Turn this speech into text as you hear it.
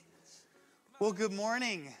Well, good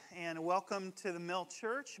morning and welcome to the Mill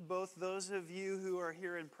Church, both those of you who are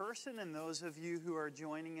here in person and those of you who are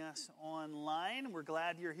joining us online. We're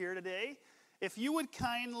glad you're here today. If you would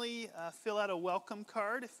kindly fill out a welcome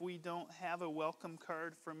card, if we don't have a welcome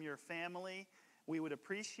card from your family, we would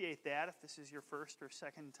appreciate that. If this is your first or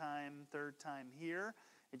second time, third time here,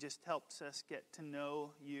 it just helps us get to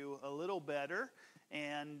know you a little better.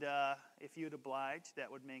 And if you'd oblige, that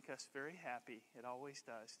would make us very happy. It always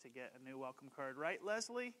does to get a new welcome card. Right,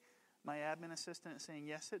 Leslie? My admin assistant is saying,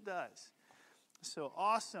 yes, it does. So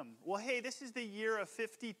awesome. Well, hey, this is the year of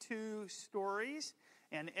 52 stories.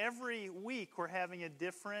 And every week we're having a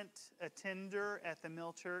different attender at the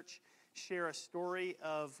Mill Church share a story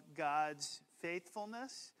of God's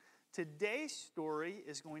faithfulness. Today's story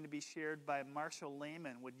is going to be shared by Marshall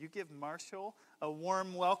Lehman. Would you give Marshall a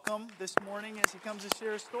warm welcome this morning as he comes to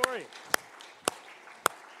share a story?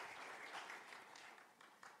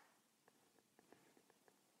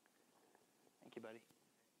 Thank you, buddy.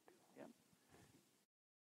 Yep.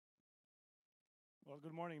 Well,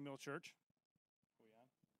 good morning, Mill Church. Are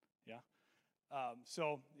we on? Yeah.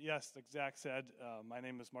 So, yes, like Zach said, my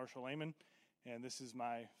name is Marshall Lehman, and this is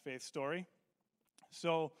my faith story.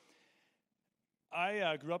 So,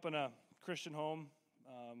 I grew up in a Christian home,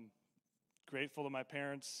 grateful to my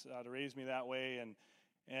parents to raise me that way,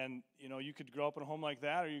 and you know, you could grow up in a home like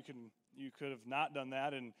that, or you could have not done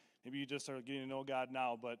that, and maybe you just are getting to know God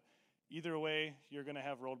now. But either way, you're going to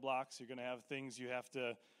have roadblocks. You're going to have things you have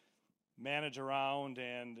to manage around,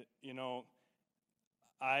 and you know,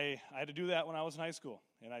 I had to do that when I was in high school,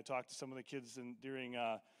 and I talked to some of the kids during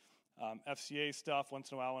FCA stuff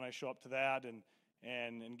once in a while when I show up to that, and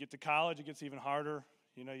get to college, it gets even harder.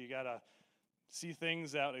 You know, you got to see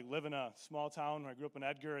things that, like, live in a small town. I grew up in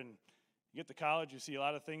Edgar, and you get to college, you see a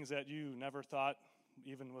lot of things that you never thought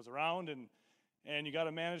even was around, and you got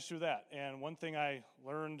to manage through that. And one thing I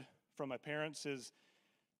learned from my parents is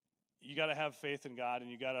you got to have faith in God,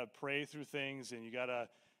 and you got to pray through things, and you got to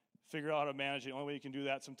figure out how to manage it. The only way you can do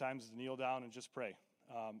that sometimes is to kneel down and just pray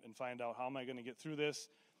and find out, how am I going to get through this?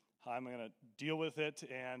 How am I going to deal with it?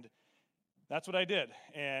 And that's what I did,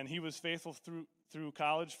 and he was faithful through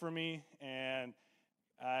college for me. And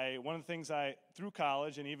one of the things through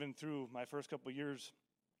college, and even through my first couple of years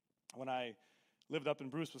when I lived up in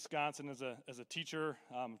Bruce, Wisconsin as a teacher,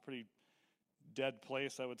 pretty dead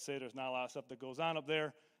place, I would say. There's not a lot of stuff that goes on up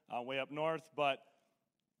there, way up north. But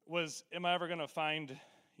am I ever going to find,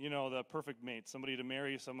 you know, the perfect mate, somebody to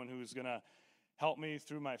marry, someone who's going to help me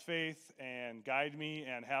through my faith and guide me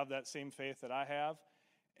and have that same faith that I have?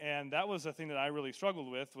 And that was the thing that I really struggled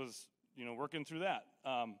with, was, you know, working through that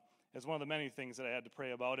as one of the many things that I had to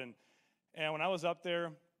pray about. And when I was up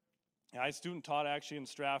there, I student taught actually in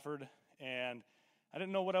Stratford, and I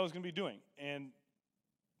didn't know what I was going to be doing. And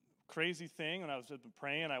crazy thing, when I was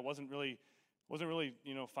praying, I wasn't really,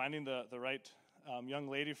 you know, finding the right young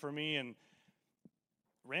lady for me. And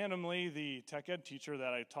randomly, the tech ed teacher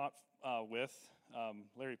that I taught with,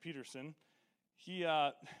 Larry Peterson, he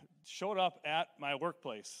showed up at my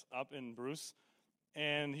workplace up in Bruce,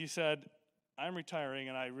 and he said, I'm retiring,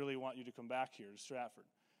 and I really want you to come back here to Stratford.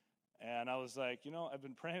 And I was like, you know, I've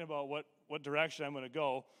been praying about what direction I'm going to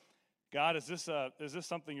go. God, is this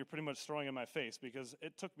something you're pretty much throwing in my face? Because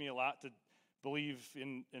it took me a lot to believe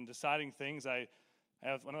in deciding things. I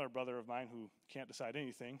have another brother of mine who can't decide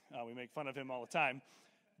anything. We make fun of him all the time.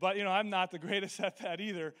 But, you know, I'm not the greatest at that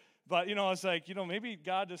either. But, you know, I was like, you know, maybe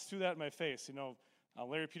God just threw that in my face. You know,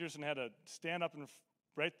 Larry Peterson had to stand up and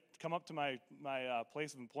come up to my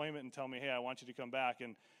place of employment and tell me, hey, I want you to come back.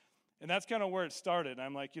 And that's kind of where it started. And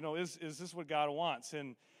I'm like, you know, is this what God wants?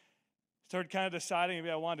 And started kind of deciding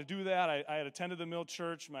maybe I wanted to do that. I had attended the Mill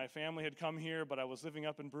Church. My family had come here, but I was living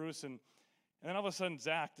up in Bruce. And then all of a sudden,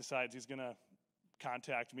 Zach decides he's going to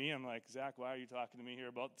contact me. I'm like, Zach, why are you talking to me here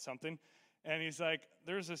about something? And he's like,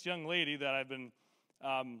 there's this young lady that I've been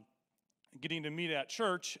getting to meet at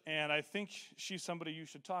church, and I think she's somebody you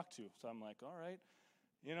should talk to. So I'm like, all right,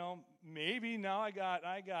 you know, maybe now I got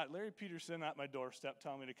Larry Peterson at my doorstep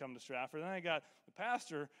telling me to come to Stratford. Then I got the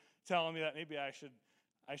pastor telling me that maybe I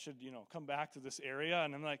should, you know, come back to this area.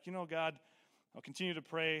 And I'm like, you know, God, I'll continue to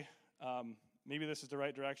pray. Maybe this is the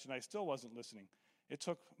right direction. I still wasn't listening. It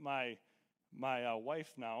took my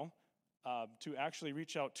wife now to actually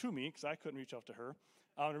reach out to me, because I couldn't reach out to her,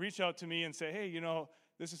 to reach out to me and say, hey, you know,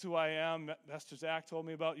 this is who I am. Pastor Zach told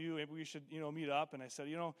me about you. Maybe we should, you know, meet up. And I said,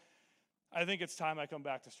 you know, I think it's time I come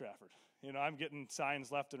back to Stratford. You know, I'm getting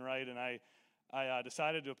signs left and right, and I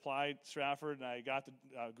decided to apply at Stratford, and I got the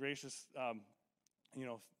gracious, you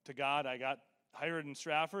know, to God, I got hired in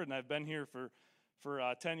Stratford, and I've been here for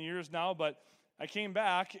 10 years now. But I came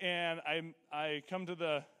back, and I come to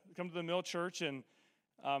the Mill Church, and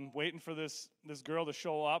I'm waiting for this girl to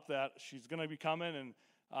show up that she's going to be coming, and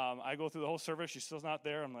I go through the whole service. She's still not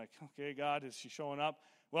there. I'm like, okay, God, is she showing up?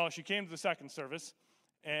 Well, she came to the second service,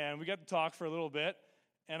 and we got to talk for a little bit,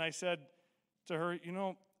 and I said to her,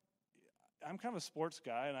 I'm kind of a sports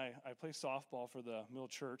guy, and I play softball for the Mill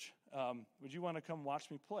Church. Would you want to come watch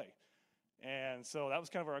me play? And so that was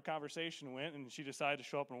kind of where our conversation went, and she decided to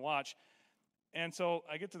show up and watch. And so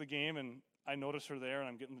I get to the game, and I notice her there, and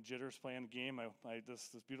I'm getting the jitters playing the game. This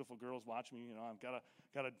beautiful girl's watching me. I've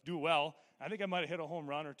got to do well. I think I might have hit a home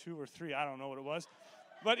run or 2 or 3. I don't know what it was.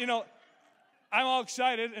 But, I'm all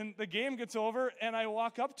excited, and the game gets over, and I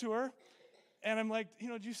walk up to her, and I'm like,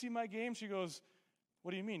 did you see my game? She goes,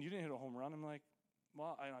 what do you mean? You didn't hit a home run? I'm like,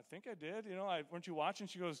 well, I think I did. Weren't you watching?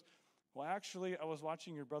 She goes, well, actually, I was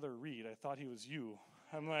watching your brother Reed. I thought he was you.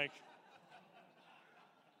 I'm like,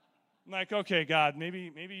 okay, God,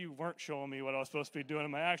 maybe you weren't showing me what I was supposed to be doing.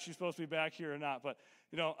 Am I actually supposed to be back here or not? But,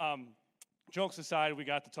 jokes aside, we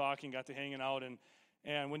got to talking, got to hanging out.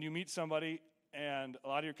 And when you meet somebody and a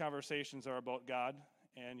lot of your conversations are about God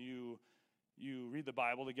and you read the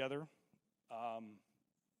Bible together, and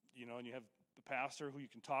you have the pastor who you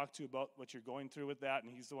can talk to about what you're going through with that,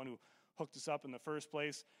 and he's the one who hooked us up in the first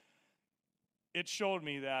place. It showed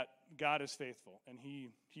me that God is faithful, and he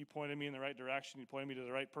pointed me in the right direction. He pointed me to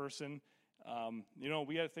the right person.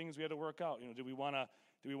 We had things we had to work out. Did we want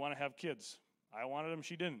to have kids? I wanted them.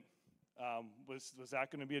 She didn't. Was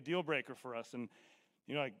that going to be a deal breaker for us? And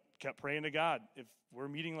I kept praying to God. If we're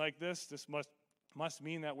meeting like this must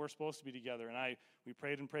mean that we're supposed to be together. And we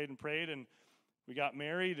prayed and prayed and prayed, and we got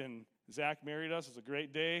married. And Zach married us. It was a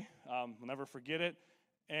great day. We'll never forget it.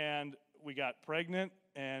 And we got pregnant,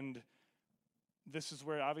 and this is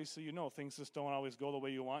where, obviously, things just don't always go the way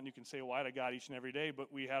you want, and you can say why to God each and every day,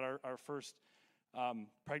 but we had our first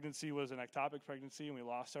pregnancy was an ectopic pregnancy, and we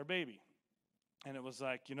lost our baby. And it was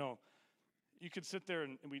like, you could sit there,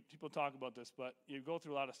 and people talk about this, but you go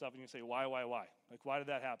through a lot of stuff, and you say, why? Like, why did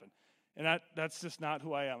that happen? And that's just not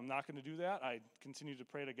who I am. I'm not going to do that. I continue to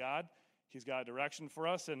pray to God. He's got a direction for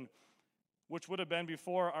us, and which would have been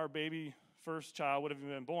before our baby first child would have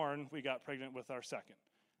been born, we got pregnant with our second.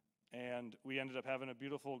 And we ended up having a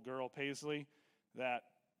beautiful girl, Paisley, that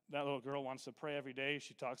little girl wants to pray every day.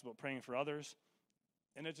 She talks about praying for others.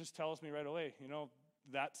 And it just tells me right away,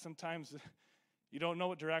 that sometimes you don't know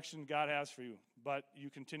what direction God has for you, but you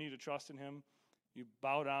continue to trust in him. You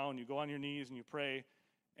bow down, you go on your knees, and you pray,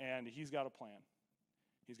 and he's got a plan.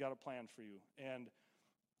 He's got a plan for you. And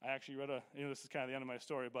I actually read this is kind of the end of my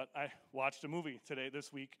story, but I watched a movie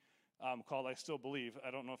this week called I Still Believe. I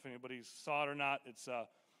don't know if anybody saw it or not. It's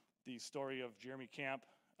the story of Jeremy Camp,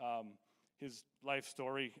 his life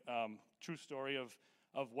story, true story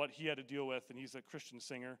of what he had to deal with, and he's a Christian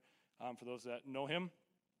singer, for those that know him.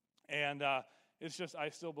 And it's just, I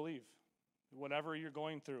still believe. Whatever you're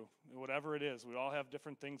going through, whatever it is, we all have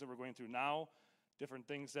different things that we're going through now, different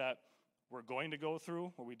things that we're going to go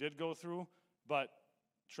through, or we did go through, but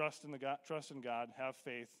trust in God, have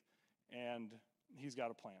faith, and he's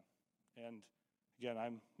got a plan. And again,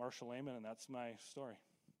 I'm Marshall Lehman, and that's my story.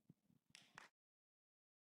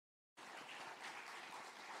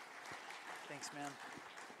 Thanks, man.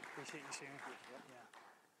 Appreciate you sharing.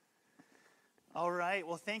 Yeah. All right.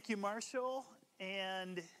 Well, thank you, Marshall.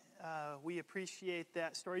 And we appreciate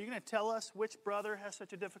that story. Are you going to tell us which brother has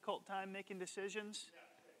such a difficult time making decisions?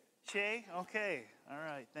 Shay? Okay. All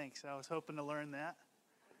right. Thanks. I was hoping to learn that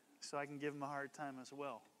so I can give him a hard time as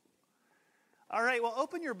well. All right. Well,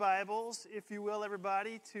 open your Bibles, if you will,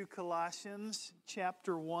 everybody, to Colossians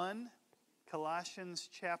chapter 1. Colossians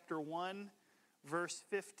chapter 1. Verse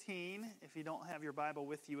 15, if you don't have your Bible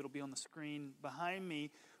with you, it'll be on the screen behind me.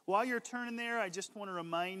 While you're turning there, I just want to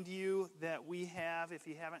remind you that we have, if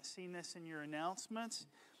you haven't seen this in your announcements,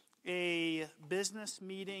 a business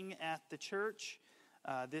meeting at the church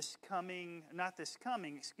but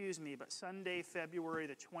Sunday, February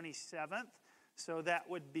the 27th. So that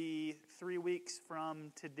would be 3 weeks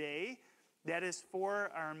from today. That is for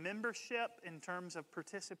our membership in terms of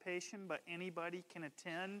participation, but anybody can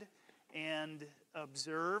attend and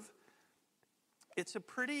observe. It's a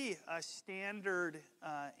pretty standard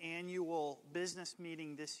annual business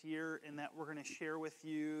meeting this year in that we're going to share with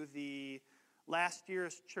you the last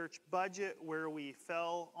year's church budget, where we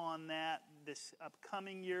fell on that, this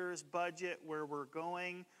upcoming year's budget, where we're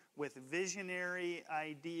going with visionary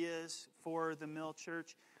ideas for the Mill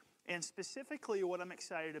Church. And specifically what I'm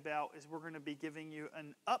excited about is we're going to be giving you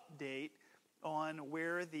an update on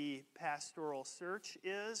where the pastoral search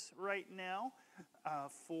is right now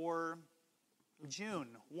for June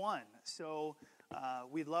 1. So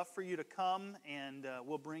We'd love for you to come, and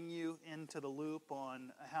we'll bring you into the loop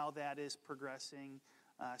on how that is progressing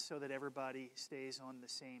so that everybody stays on the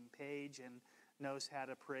same page and knows how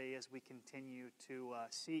to pray as we continue to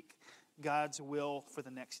seek God's will for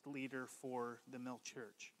the next leader for the Mill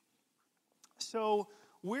Church. So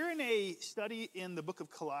we're in a study in the book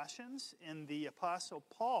of Colossians, and the Apostle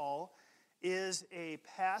Paul is a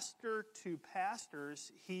pastor to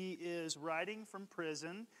pastors. He is writing from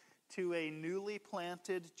prison to a newly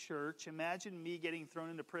planted church. Imagine me getting thrown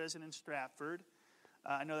into prison in Stratford.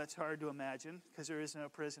 I know that's hard to imagine because there is no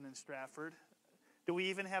prison in Stratford. Do we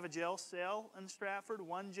even have a jail cell in Stratford?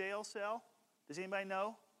 One jail cell? Does anybody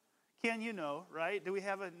know? Ken, you know, right? Do we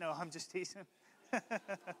have a... No, I'm just teasing.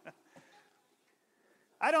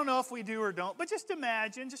 I don't know if we do or don't, but just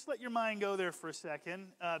imagine, just let your mind go there for a second,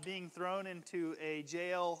 being thrown into a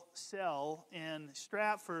jail cell in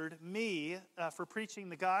Stratford, me, for preaching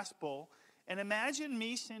the gospel. And imagine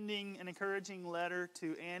me sending an encouraging letter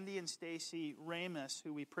to Andy and Stacy Ramus,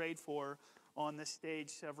 who we prayed for on this stage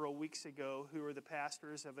several weeks ago, who are the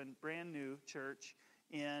pastors of a brand new church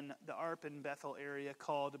in the Arpin, Bethel area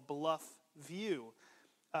called Bluff View.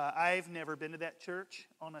 I've never been to that church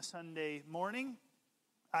on a Sunday morning.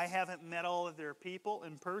 I haven't met all of their people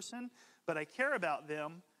in person, but I care about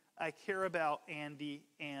them. I care about Andy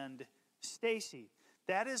and Stacy.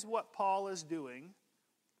 That is what Paul is doing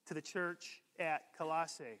to the church at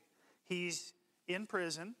Colossae. He's in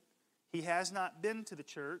prison. He has not been to the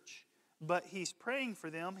church, but he's praying for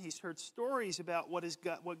them. He's heard stories about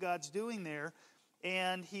what God's doing there,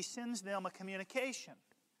 and he sends them a communication.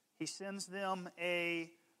 He sends them a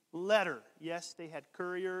letter. Yes, they had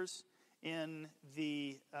couriers in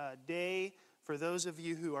the day. For those of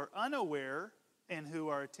you who are unaware and who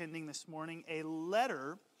are attending this morning, a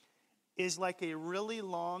letter is like a really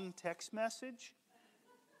long text message,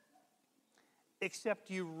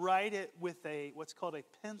 except you write it with what's called a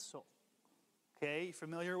pencil. Okay, you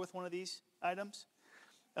familiar with one of these items?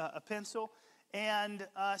 A pencil. And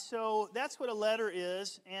so that's what a letter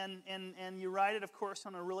is, and you write it, of course,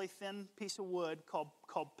 on a really thin piece of wood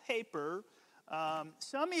called paper.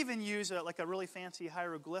 Some even use a really fancy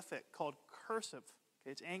hieroglyphic called cursive.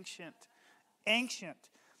 Okay, it's ancient.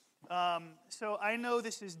 So I know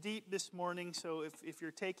this is deep this morning, so if you're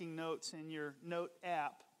taking notes in your note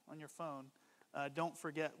app on your phone, don't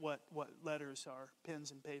forget what letters are,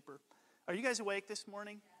 pens and paper. Are you guys awake this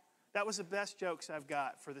morning? That was the best jokes I've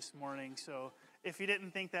got for this morning, so if you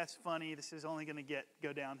didn't think that's funny, this is only going to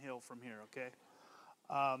go downhill from here, okay?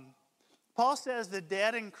 Paul says the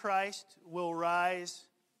dead in Christ will rise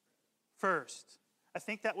first. I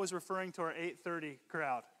think that was referring to our 8:30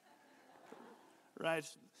 crowd. Right?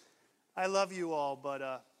 I love you all,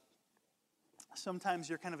 but sometimes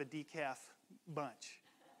you're kind of a decaf bunch.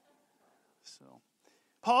 So,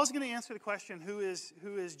 Paul's going to answer the question, who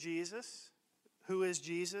is Jesus? Who is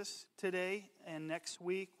Jesus today? And next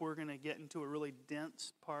week, we're going to get into a really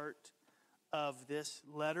dense part of this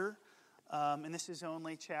letter. And this is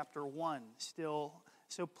only chapter 1 still.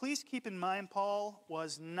 So please keep in mind, Paul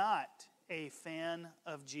was not a fan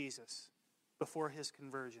of Jesus before his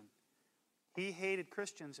conversion. He hated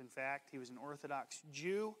Christians, in fact. He was an Orthodox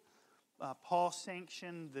Jew. Paul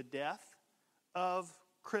sanctioned the death of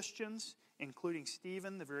Christians, including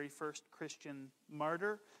Stephen, the very first Christian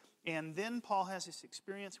martyr. And then Paul has this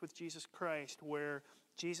experience with Jesus Christ where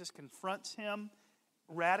Jesus confronts him,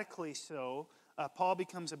 radically so. Paul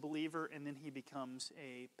becomes a believer, and then he becomes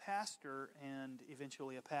a pastor, and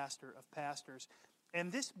eventually a pastor of pastors.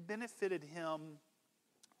 And this benefited him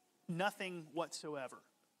nothing whatsoever.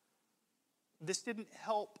 This didn't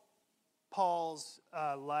help Paul's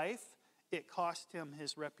life. It cost him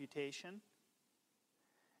his reputation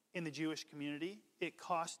in the Jewish community. It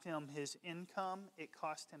cost him his income. It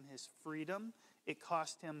cost him his freedom. It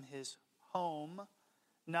cost him his home.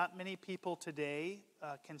 Not many people today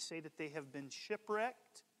can say that they have been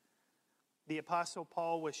shipwrecked. The Apostle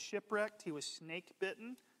Paul was shipwrecked. He was snake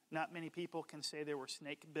bitten. Not many people can say they were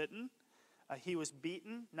snake bitten. He was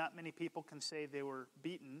beaten. Not many people can say they were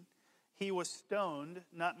beaten. He was stoned.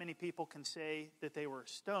 Not many people can say that they were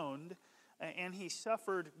stoned. And he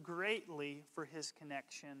suffered greatly for his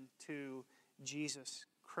connection to Jesus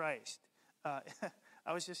Christ.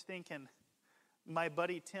 I was just thinking, my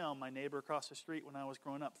buddy Tim, my neighbor across the street when I was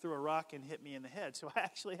growing up, threw a rock and hit me in the head. So I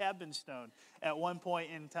actually have been stoned at one point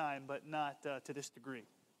in time, but not to this degree.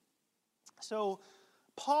 So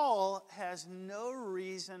Paul has no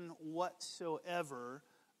reason whatsoever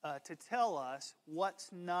to tell us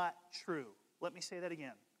what's not true. Let me say that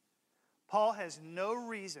again. Paul has no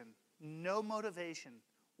reason, no motivation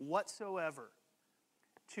whatsoever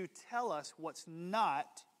to tell us what's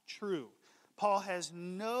not true. Paul has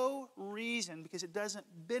no reason, because it doesn't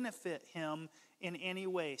benefit him in any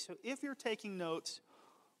way. So if you're taking notes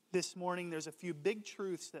this morning, there's a few big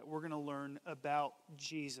truths that we're going to learn about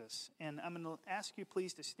Jesus. And I'm going to ask you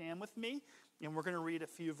please to stand with me, and we're going to read a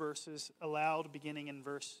few verses aloud, beginning in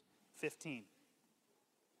verse 15.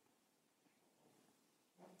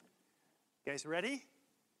 You guys ready?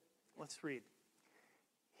 Let's read.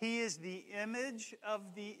 He is the image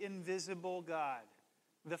of the invisible God,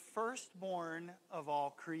 the firstborn of all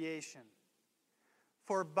creation.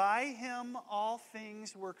 For by him all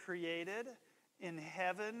things were created, in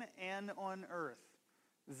heaven and on earth,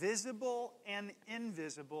 visible and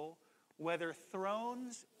invisible, whether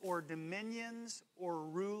thrones or dominions or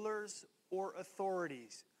rulers or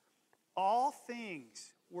authorities. All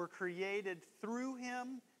things were created through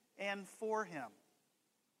him and for him.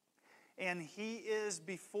 And he is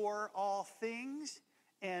before all things,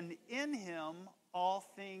 and in him all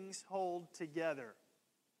things hold together.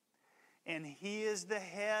 And he is the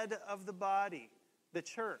head of the body, the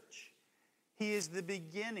church. He is the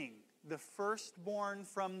beginning, the firstborn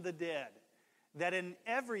from the dead, that in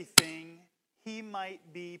everything he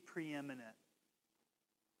might be preeminent.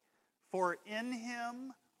 For in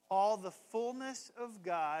him all the fullness of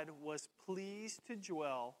God was pleased to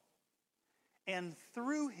dwell, and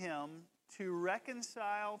through him to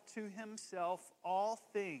reconcile to himself all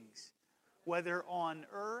things, whether on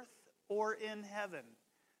earth or in heaven,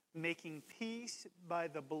 making peace by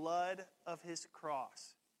the blood of his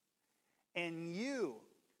cross. And you,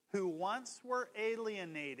 who once were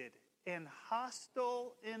alienated and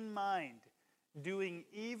hostile in mind, doing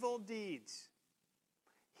evil deeds,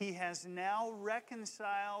 he has now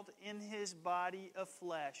reconciled in his body of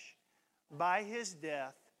flesh by his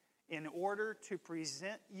death, in order to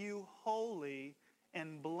present you holy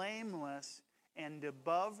and blameless and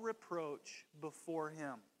above reproach before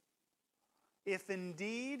him. If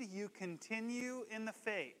indeed you continue in the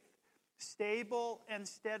faith, stable and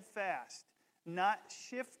steadfast, not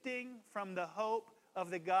shifting from the hope of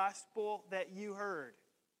the gospel that you heard,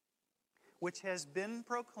 which has been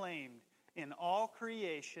proclaimed in all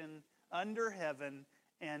creation under heaven,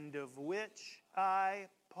 and of which I,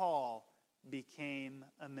 Paul, became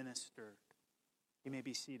a minister. You may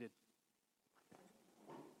be seated.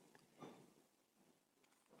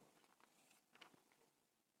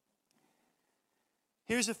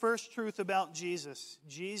 Here's the first truth about Jesus.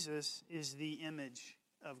 Jesus is the image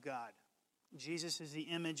of God. Jesus is the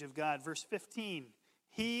image of God. Verse 15.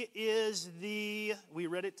 He is we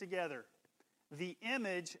read it together, the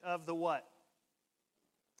image of the what?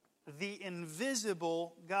 The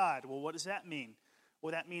invisible God. Well, what does that mean?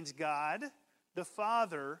 Well, that means God, the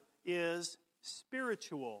Father, is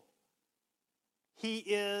spiritual. He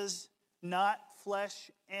is not flesh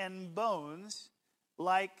and bones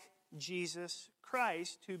like Jesus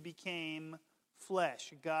Christ, who became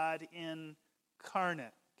flesh, God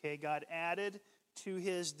incarnate. Okay, God added to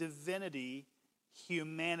his divinity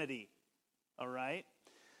humanity. All right?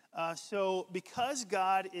 So because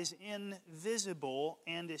God is invisible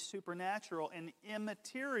and is supernatural and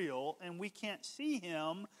immaterial, and we can't see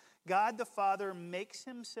him, God the Father makes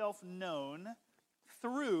himself known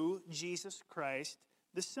through Jesus Christ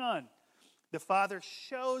the Son. The Father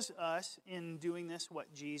shows us in doing this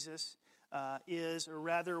what Jesus is, or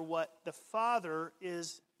rather what the Father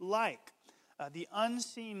is like. The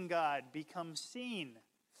unseen God becomes seen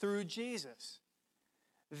through Jesus.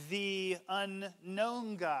 The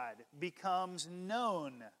unknown God becomes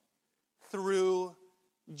known through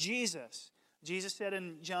Jesus. Jesus said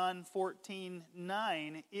in John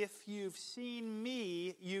 14:9, if you've seen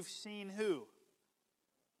me, you've seen who?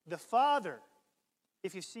 The Father.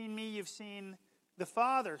 If you've seen me, you've seen the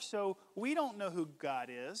Father. So we don't know who God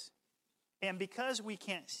is. And because we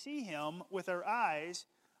can't see him with our eyes,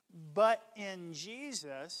 but in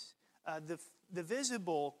Jesus, the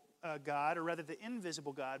visible God, or rather the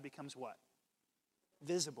invisible God, becomes what?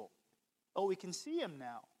 Visible. Oh, we can see him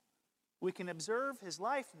now. We can observe his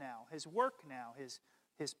life now, his work now,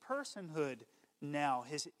 his personhood now,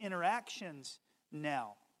 his interactions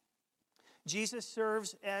now. Jesus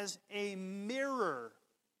serves as a mirror,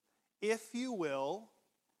 if you will,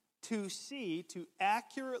 to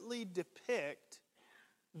accurately depict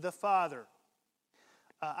the Father.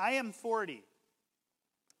 I am 40.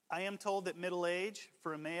 I am told that middle age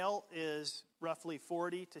for a male is roughly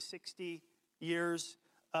 40 to 60 years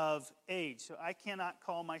of age. So I cannot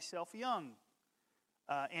call myself young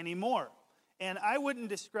anymore. And I wouldn't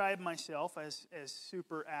describe myself as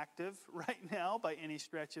super active right now by any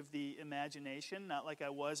stretch of the imagination, not like I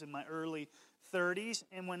was in my early 30s.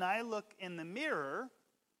 And when I look in the mirror,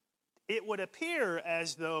 it would appear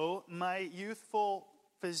as though my youthful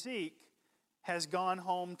physique has gone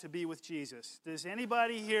home to be with Jesus. Does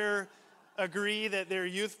anybody here agree that their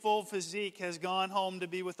youthful physique has gone home to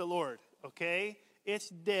be with the Lord? Okay? It's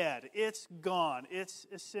dead. It's gone. It's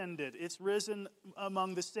ascended. It's risen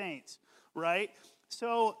among the saints, right?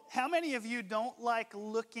 So how many of you don't like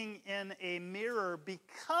looking in a mirror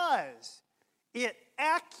because it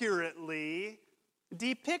accurately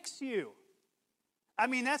depicts you? I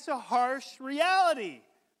mean, that's a harsh reality,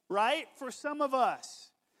 right, for some of us.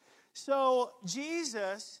 So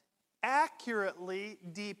Jesus accurately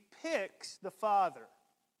depicts the Father.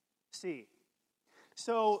 See,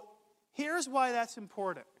 so here's why that's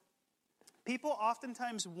important. People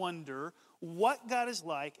oftentimes wonder what God is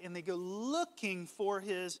like, and they go looking for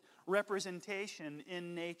His representation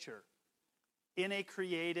in nature, in a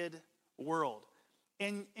created world.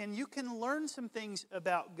 And you can learn some things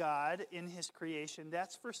about God in His creation,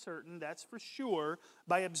 that's for certain, that's for sure,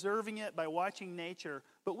 by observing it, by watching nature.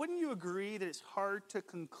 But wouldn't you agree that it's hard to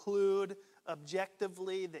conclude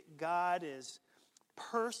objectively that God is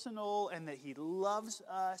personal and that He loves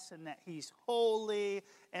us and that He's holy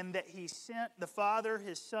and that He sent the Father,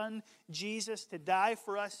 His Son, Jesus, to die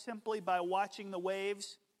for us simply by watching the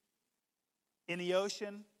waves in the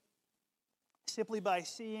ocean, simply by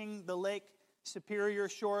seeing the Lake Superior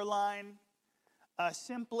shoreline,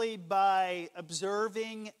 simply by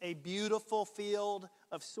observing a beautiful field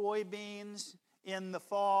of soybeans in the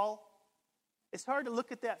fall? It's hard to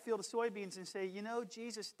look at that field of soybeans and say, you know,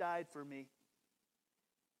 Jesus died for me.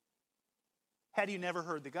 Had you never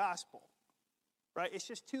heard the gospel, right? It's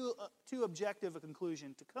just too objective a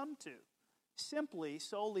conclusion to come to, simply,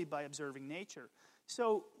 solely by observing nature.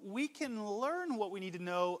 So we can learn what we need to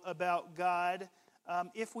know about God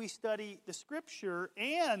if we study the Scripture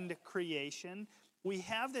and creation. We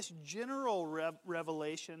have this general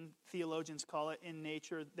revelation, theologians call it, in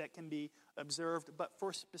nature that can be observed. But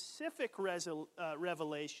for specific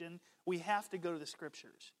revelation, we have to go to the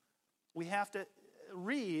Scriptures. We have to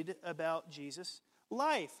read about Jesus'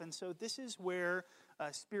 life. And so this is where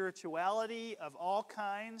spirituality of all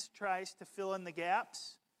kinds tries to fill in the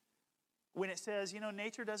gaps. When it says, you know,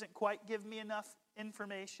 nature doesn't quite give me enough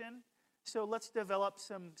information, so let's develop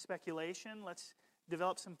some speculation. Let's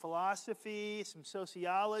develop some philosophy, some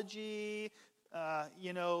sociology.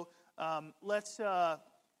 Let's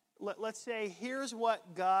say, here's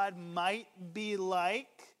what God might be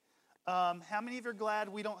like. How many of you are glad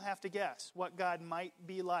we don't have to guess what God might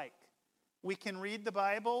be like? We can read the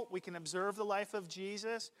Bible. We can observe the life of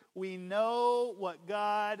Jesus. We know what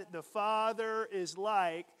God the Father is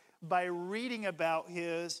like by reading about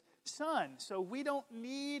His Son. So we don't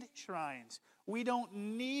need shrines. We don't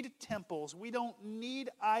need temples. We don't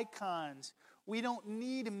need icons. We don't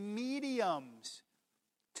need mediums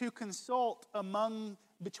to consult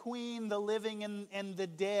between the living and the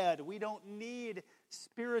dead. We don't need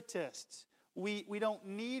spiritists. We don't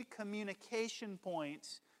need communication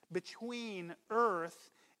points between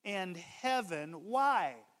earth and heaven.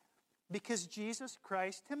 Why? Because Jesus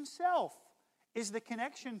Christ Himself is the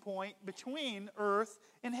connection point between earth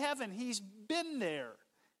and heaven. He's been there.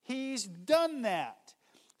 He's done that.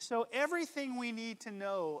 So everything we need to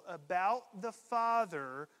know about the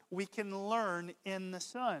Father, we can learn in the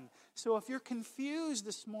Son. So if you're confused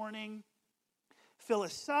this morning,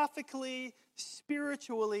 philosophically,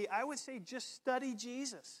 spiritually, I would say just study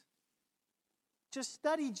Jesus. Just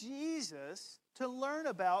study Jesus to learn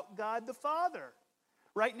about God the Father.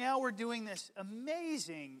 Right now we're doing this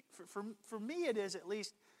amazing, for me it is at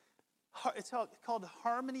least, it's called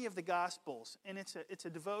Harmony of the Gospels. And it's a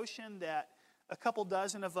devotion that a couple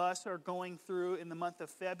dozen of us are going through in the month of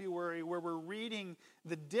February, where we're reading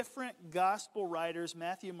the different gospel writers,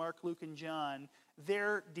 Matthew, Mark, Luke, and John,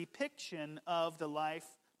 their depiction of the life,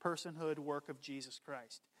 personhood, work of Jesus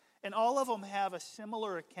Christ. And all of them have a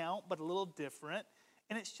similar account, but a little different.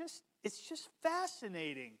 And it's just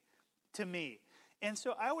fascinating to me. And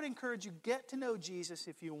so I would encourage you, get to know Jesus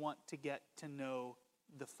if you want to get to know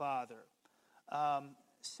the Father.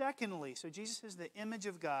 Secondly, so Jesus is the image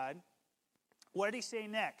of God. What did He say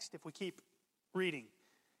next if we keep reading?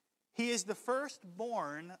 He is the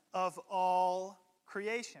firstborn of all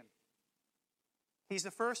creation. He's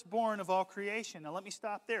the firstborn of all creation. Now let me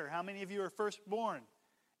stop there. How many of you are firstborn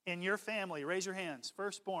in your family? Raise your hands.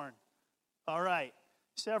 Firstborn. All right.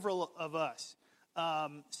 Several of us.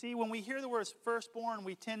 See, when we hear the words firstborn,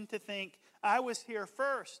 we tend to think, I was here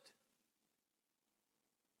first.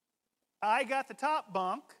 I got the top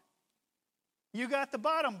bunk. You got the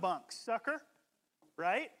bottom bunk, sucker.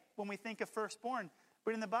 Right? When we think of firstborn.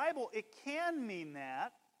 But in the Bible, it can mean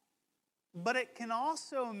that. but it can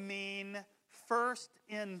also mean first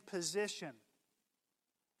in position.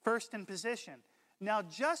 First in position. Now,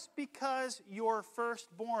 just because you're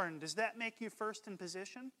firstborn, does that make you first in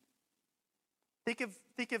position? Think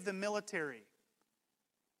of the military.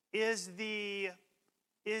 Is the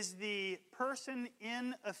person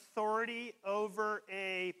in authority over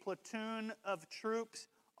a platoon of troops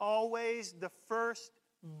always the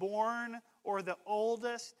firstborn or the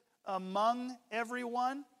oldest among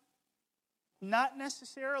everyone? Not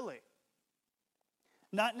necessarily.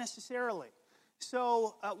 Not necessarily.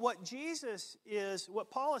 So what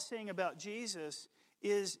Paul is saying about Jesus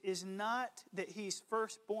is not that he's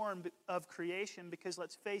firstborn of creation, because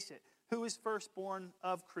let's face it, who is firstborn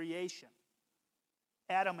of creation?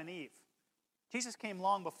 Adam and Eve. Jesus came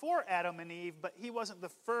long before Adam and Eve, but he wasn't the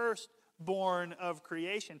firstborn of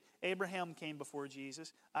creation. Abraham came before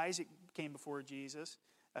Jesus. Isaac came before Jesus.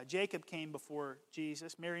 Jacob came before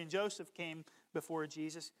Jesus. Mary and Joseph came before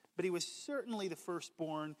Jesus. But he was certainly the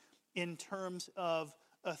firstborn in terms of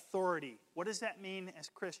authority. What does that mean as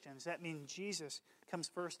Christians? That means Jesus comes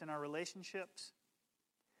first in our relationships.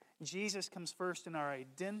 Jesus comes first in our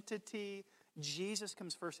identity. Jesus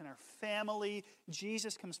comes first in our family.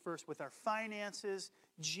 Jesus comes first with our finances.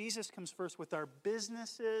 Jesus comes first with our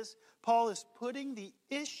businesses. Paul is putting the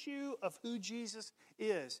issue of who Jesus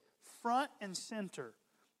is front and center.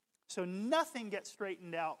 So nothing gets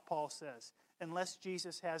straightened out, Paul says, unless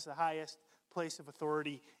Jesus has the highest place of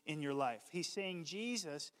authority in your life. He's saying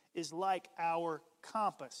Jesus is like our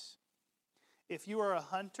compass. If you are a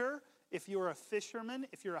hunter, if you are a fisherman,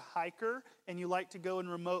 if you're a hiker, and you like to go in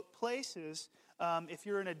remote places, if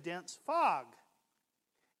you're in a dense fog,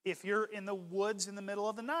 if you're in the woods in the middle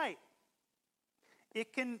of the night,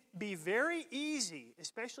 it can be very easy,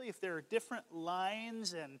 especially if there are different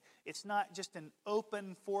lines and it's not just an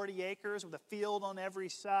open 40 acres with a field on every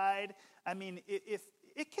side. I mean, if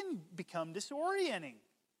it can become disorienting.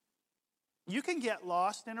 You can get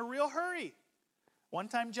lost in a real hurry. One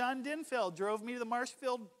time John Denfeld drove me to the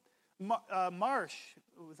Marshfield Marsh,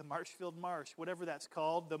 whatever that's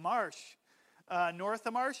called, the marsh, north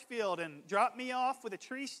of Marshfield, and dropped me off with a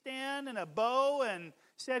tree stand and a bow and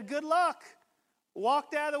said, "Good luck."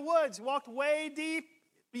 Walked out of the woods, walked way deep,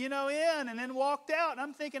 in, and then walked out. And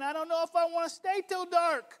I'm thinking, I don't know if I want to stay till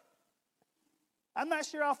dark. I'm not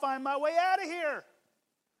sure I'll find my way out of here.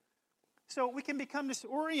 So we can become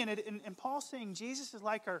disoriented, and Paul's saying Jesus is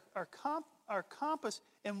like our compass,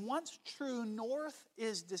 and once true north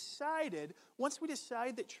is decided, once we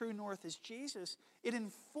decide that true north is Jesus, it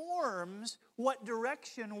informs what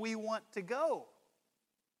direction we want to go.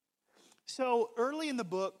 So early in the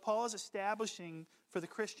book, Paul is establishing for the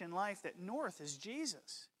Christian life that north is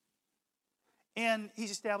Jesus. And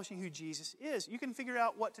he's establishing who Jesus is. You can figure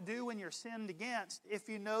out what to do when you're sinned against if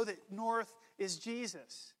you know that north is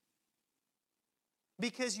Jesus.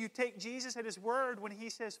 Because you take Jesus at his word when he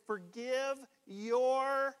says, "Forgive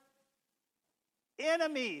your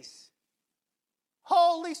enemies."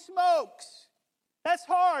 Holy smokes! That's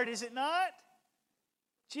hard, is it not?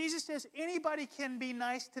 Jesus says anybody can be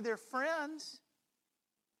nice to their friends.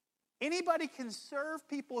 Anybody can serve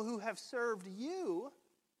people who have served you.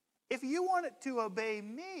 If you want to obey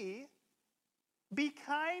me, be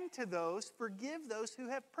kind to those, forgive those who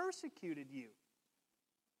have persecuted you.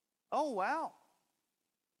 Oh, wow.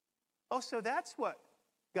 Oh, so that's what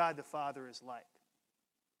God the Father is like.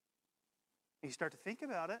 And you start to think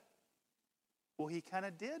about it. Well, he kind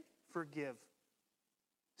of did forgive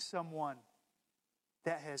someone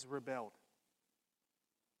that has rebelled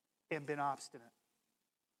and been obstinate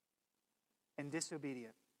and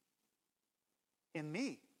disobedient in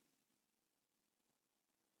me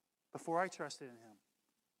before I trusted in him.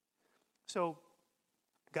 So,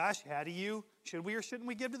 gosh, should we or shouldn't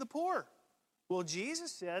we give to the poor? Well,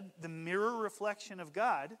 Jesus said, the mirror reflection of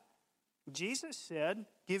God, Jesus said,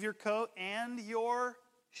 give your coat and your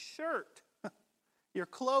shirt, your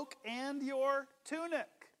cloak and your tunic,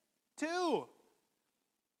 too.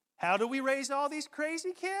 How do we raise all these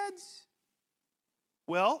crazy kids?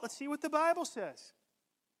 Well, let's see what the Bible says.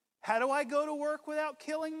 How do I go to work without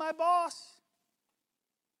killing my boss?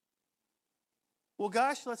 Well,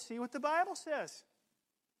 gosh, let's see what the Bible says.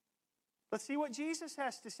 Let's see what Jesus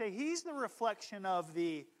has to say. He's the reflection of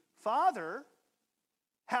the Father.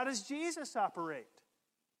 How does Jesus operate?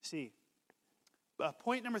 See,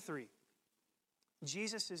 point number 3.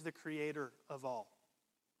 Jesus is the creator of all.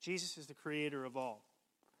 Jesus is the creator of all.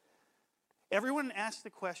 Everyone asked the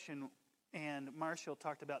question, and Marshall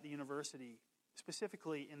talked about the university,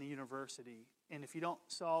 specifically in the university. And if you don't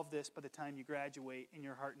solve this by the time you graduate in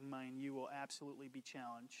your heart and mind, you will absolutely be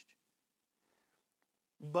challenged.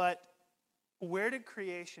 But where did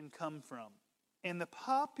creation come from? And the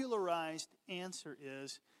popularized answer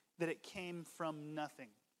is that it came from nothing.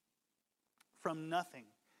 From nothing.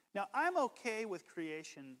 Now, I'm okay with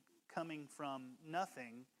creation coming from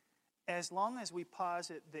nothing as long as we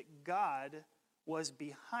posit that God was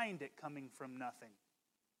behind it coming from nothing.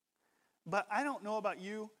 But I don't know about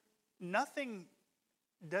you, nothing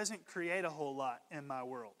doesn't create a whole lot in my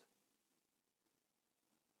world.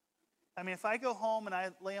 I mean, if I go home and I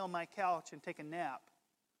lay on my couch and take a nap,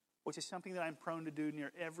 which is something that I'm prone to do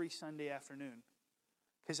near every Sunday afternoon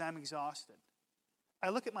because I'm exhausted, I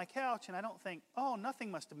look at my couch and I don't think, oh,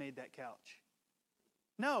 nothing must have made that couch.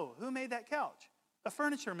 No, who made that couch? A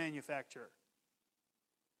furniture manufacturer.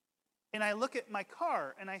 And I look at my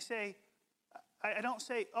car and I say, I don't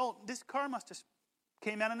say, oh, this car must have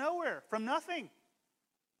came out of nowhere, from nothing.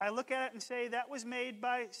 I look at it and say, that was made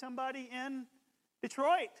by somebody in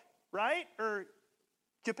Detroit, right? Or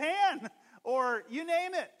Japan, or you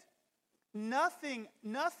name it.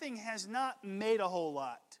 Nothing has not made a whole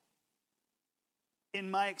lot in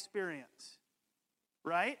my experience,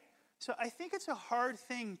 right? So I think it's a hard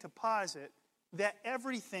thing to posit that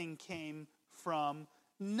everything came from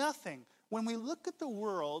nothing. When we look at the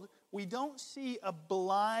world, we don't see a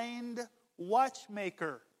blind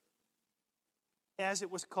watchmaker, as it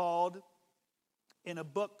was called in a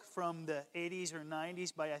book from the 80s or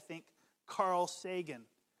 90s by, I think, Carl Sagan.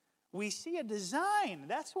 We see a design.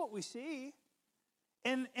 That's what we see.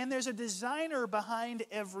 And there's a designer behind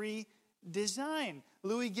every design.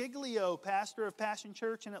 Louis Giglio, pastor of Passion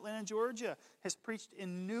Church in Atlanta, Georgia, has preached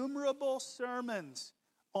innumerable sermons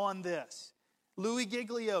on this. Louis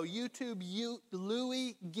Giglio, YouTube,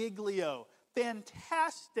 Louis Giglio.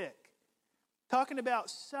 Fantastic. Talking about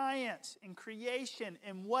science and creation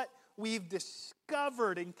and what we've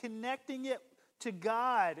discovered and connecting it to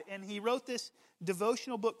God. And he wrote this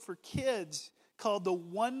devotional book for kids called The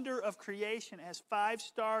Wonder of Creation. It has 5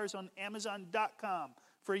 stars on Amazon.com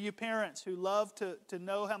for you parents who love to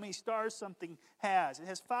know how many stars something has. It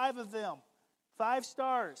has 5 of them. 5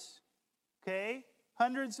 stars. Okay?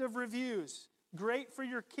 Hundreds of reviews. Great for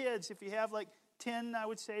your kids if you have like 10, I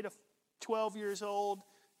would say, to 12 years old,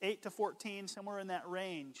 8 to 14, somewhere in that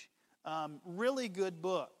range. Really good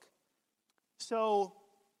book. So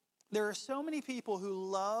there are so many people who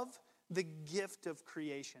love the gift of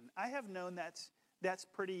creation. I have known that's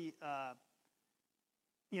pretty,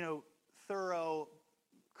 thorough,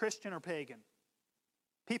 Christian or pagan.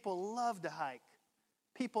 People love to hike.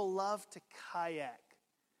 People love to kayak.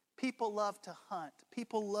 People love to hunt.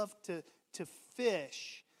 People love to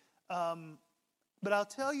fish. But I'll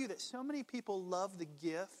tell you that so many people love the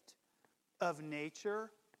gift of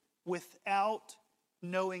nature without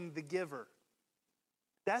knowing the giver.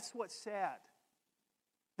 That's what's sad.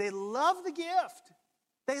 They love the gift.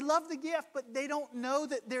 They love the gift, but they don't know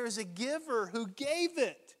that there's a giver who gave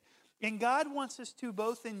it. And God wants us to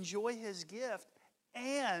both enjoy His gift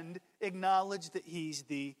and acknowledge that He's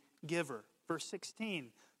the giver. Verse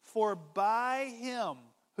 16, for by Him,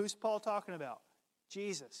 who's Paul talking about?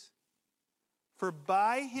 Jesus. For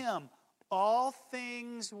by Him all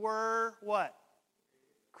things were what?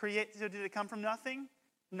 Created. So did it come from nothing?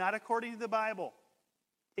 Not according to the Bible.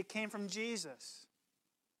 It came from Jesus.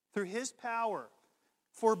 Through His power.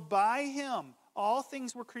 For by Him all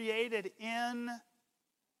things were created in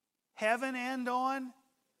heaven and on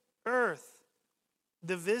earth.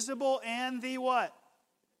 The visible and the what?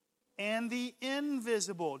 And the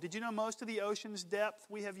invisible. Did you know most of the ocean's depth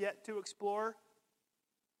we have yet to explore?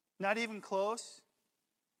 Not even close.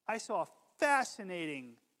 I saw a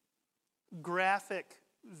fascinating graphic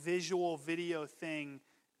visual video thing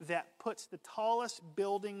that puts the tallest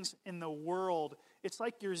buildings in the world. It's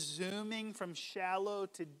like you're zooming from shallow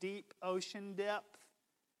to deep ocean depth.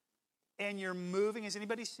 And you're moving. Has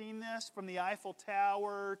anybody seen this? From the Eiffel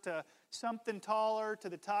Tower to something taller to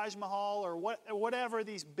the Taj Mahal or whatever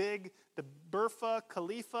these big, the Burj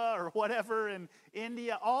Khalifa or whatever in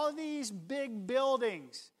India. All these big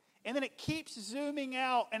buildings. And then it keeps zooming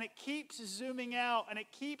out and it keeps zooming out and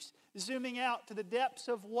it keeps zooming out to the depths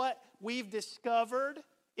of what we've discovered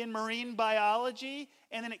in marine biology.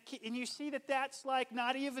 And then and you see that that's like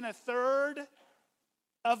not even a third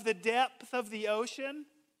of the depth of the ocean.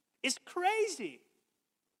 It's crazy.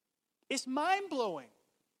 It's mind-blowing.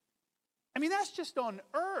 I mean, that's just on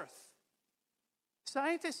Earth.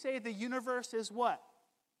 Scientists say the universe is what?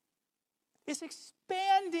 It's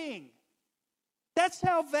expanding. That's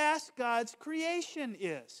how vast God's creation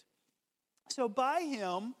is. So by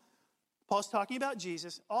Him, Paul's talking about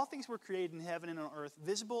Jesus. All things were created in heaven and on earth,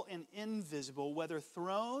 visible and invisible, whether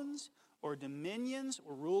thrones or dominions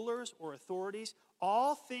or rulers or authorities.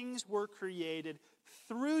 All things were created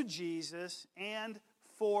through Jesus and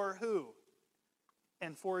for who?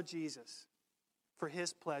 And for Jesus. For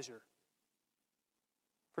his pleasure.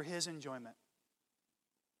 For his enjoyment.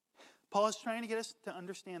 Paul is trying to get us to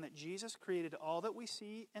understand that Jesus created all that we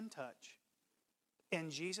see and touch.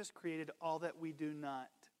 And Jesus created all that we do not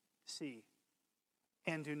see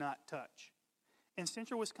and do not touch. In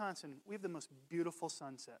central Wisconsin, we have the most beautiful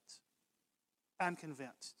sunsets. I'm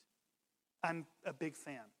convinced. I'm a big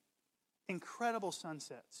fan. Incredible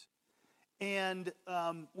sunsets. And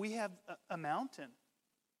we have a mountain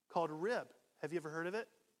called Rib. Have you ever heard of it?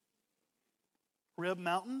 Rib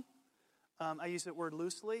Mountain. I use that word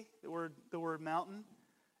loosely, the word mountain.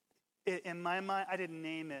 In my mind, I didn't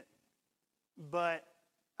name it, but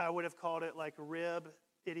I would have called it like Rib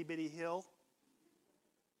Itty Bitty Hill.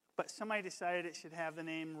 But somebody decided it should have the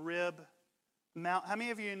name Rib Mountain. How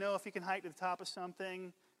many of you know if you can hike to the top of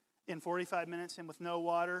something in 45 minutes and with no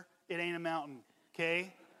water, it ain't a mountain,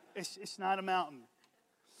 okay? It's not a mountain.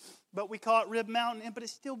 But we call it Rib Mountain, but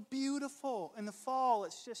it's still beautiful. In the fall,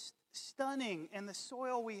 it's just stunning. And the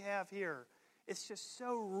soil we have here, it's just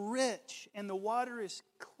so rich. And the water is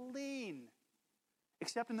clean,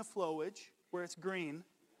 except in the flowage, where it's green.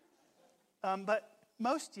 But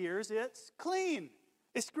most years, it's clean.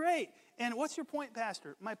 It's great. And what's your point,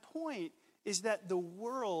 Pastor? My point is that the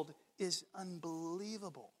world is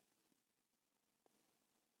unbelievable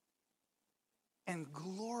and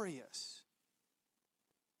glorious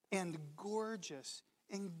and gorgeous.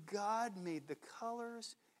 And God made the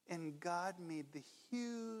colors, and God made the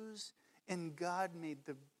hues, and God made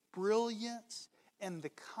the brilliance, and the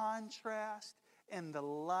contrast, and the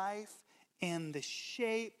life, and the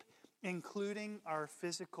shape, including our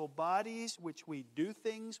physical bodies, which we do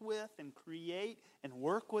things with and create and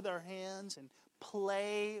work with our hands and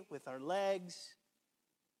play with our legs,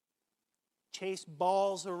 chase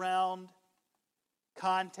balls around,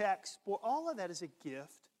 contact sport. All of that is a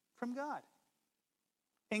gift from God.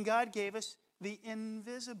 And God gave us the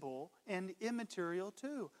invisible and immaterial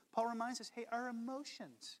too. Paul reminds us, hey, our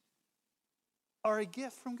emotions are a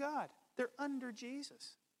gift from God. They're under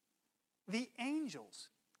Jesus. The angels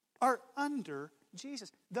are under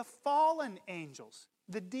Jesus. The fallen angels,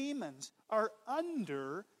 the demons, are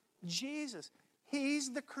under Jesus.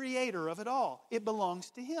 He's the creator of it all. It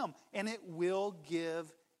belongs to him, and it will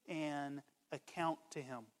give an account to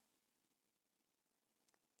him.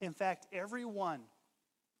 In fact, everyone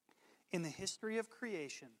in the history of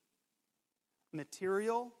creation,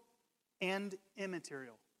 material and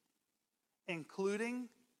immaterial, including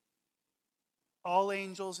all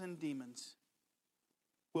angels and demons,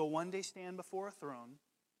 will one day stand before a throne,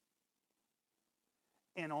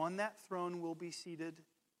 and on that throne will be seated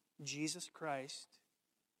Jesus Christ,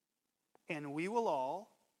 and we will all,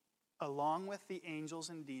 along with the angels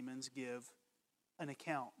and demons, give an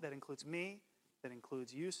account. That includes me, that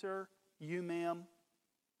includes you, sir, you, ma'am.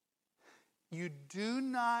 You do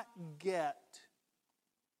not get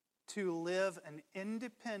to live an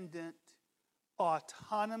independent,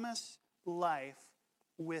 autonomous life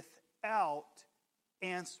without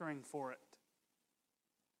answering for it.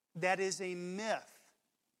 That is a myth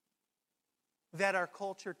that our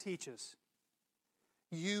culture teaches.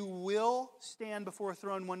 You will stand before a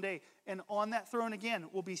throne one day, and on that throne again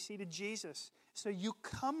will be seated Jesus. So you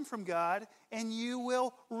come from God, and you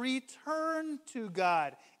will return to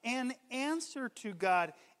God and answer to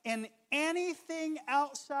God. And anything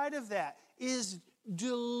outside of that is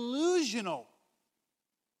delusional.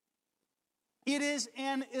 It is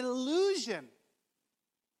an illusion.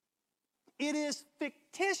 It is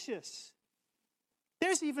fictitious.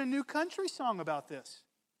 There's even a new country song about this.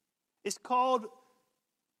 It's called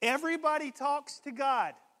Everybody Talks to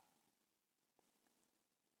God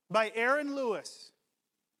by Aaron Lewis.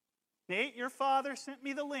 Nate, your father sent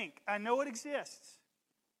me the link. I know it exists.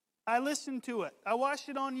 I listened to it. I watched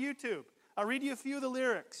it on YouTube. I'll read you a few of the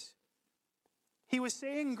lyrics. He was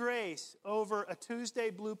saying grace over a Tuesday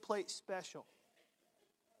Blue Plate special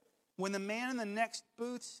when the man in the next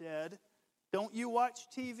booth said, "Don't you watch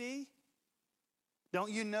TV?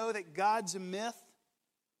 Don't you know that God's a myth?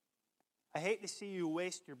 I hate to see you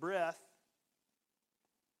waste your breath,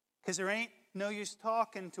 because there ain't no use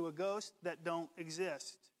talking to a ghost that don't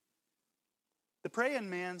exist." The praying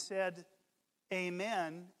man said,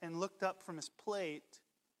 "Amen," and looked up from his plate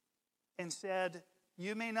and said,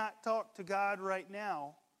 "You may not talk to God right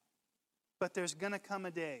now, but there's going to come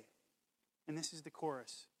a day." And this is the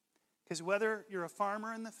chorus. Because whether you're a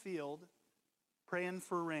farmer in the field praying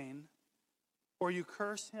for rain, or you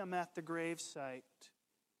curse him at the gravesite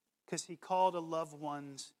because he called a loved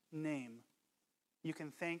one's name. You can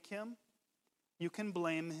thank him. You can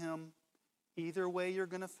blame him. Either way, you're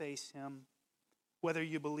going to face him, whether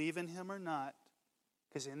you believe in him or not,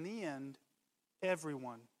 because in the end,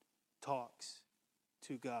 everyone talks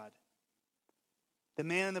to God. The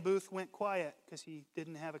man in the booth went quiet because he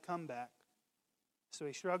didn't have a comeback. So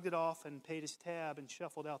he shrugged it off and paid his tab and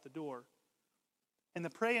shuffled out the door. And the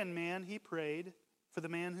praying man, he prayed for the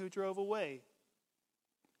man who drove away,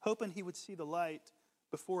 hoping he would see the light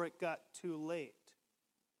before it got too late.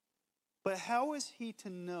 But how was he to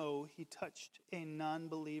know he touched a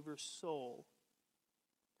non-believer's soul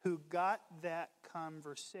who got that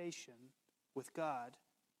conversation with God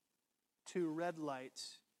 2 red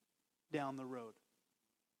lights down the road?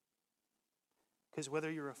 Because whether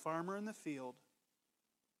you're a farmer in the field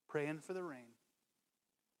praying for the rain,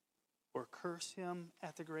 or curse him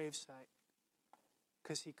at the gravesite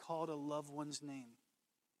because he called a loved one's name,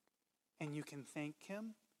 and you can thank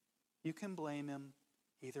him, you can blame him,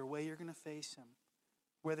 either way you're going to face him,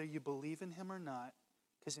 whether you believe in him or not,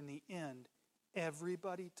 because in the end,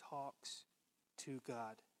 everybody talks to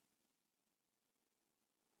God.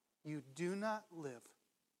 You do not live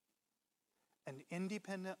an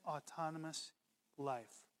independent, autonomous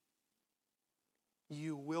life.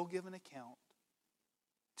 You will give an account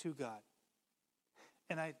to God.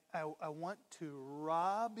 And I want to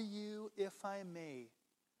rob you, if I may,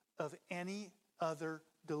 of any other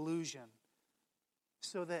delusion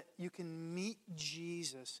so that you can meet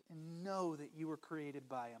Jesus and know that you were created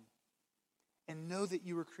by him, and know that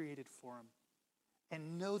you were created for him,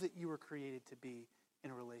 and know that you were created to be in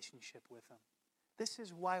a relationship with him. This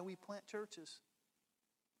is why we plant churches.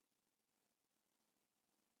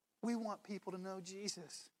 We want people to know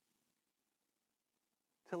Jesus,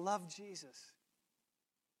 to love Jesus,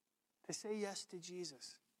 to say yes to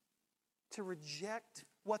Jesus, to reject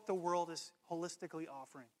what the world is holistically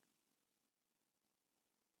offering.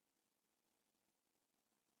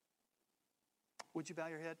 Would you bow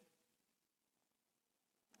your head?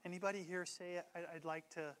 Anybody here say, I'd like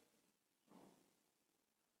to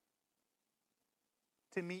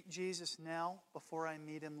meet Jesus now before I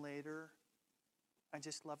meet him later? I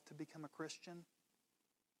just love to become a Christian.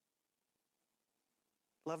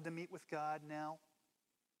 Love to meet with God now,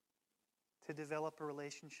 to develop a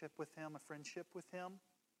relationship with him, a friendship with him.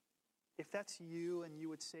 If that's you and you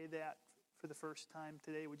would say that for the first time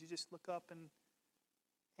today, would you just look up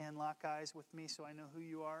and lock eyes with me so I know who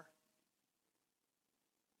you are?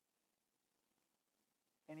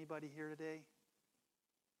 Anybody here today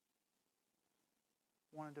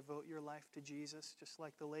want to devote your life to Jesus, just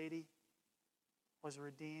like the lady was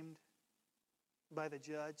redeemed by the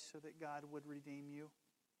judge so that God would redeem you,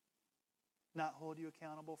 not hold you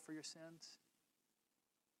accountable for your sins?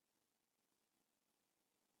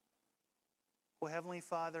 Well, Heavenly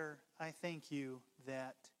Father, I thank you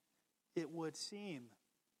that it would seem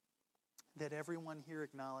that everyone here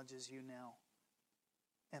acknowledges you now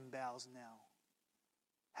and bows now.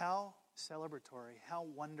 How celebratory, how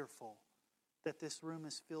wonderful that this room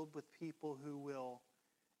is filled with people who will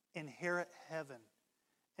inherit heaven.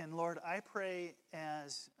 And Lord, I pray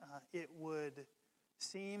as it would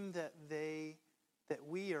seem that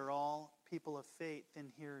we are all people of faith in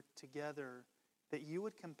here together, that you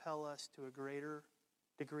would compel us to a greater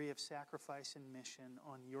degree of sacrifice and mission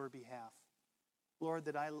on your behalf. Lord,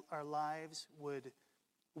 that our lives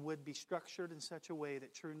would be structured in such a way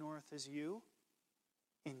that true north is you.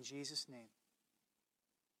 In Jesus' name,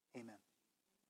 amen.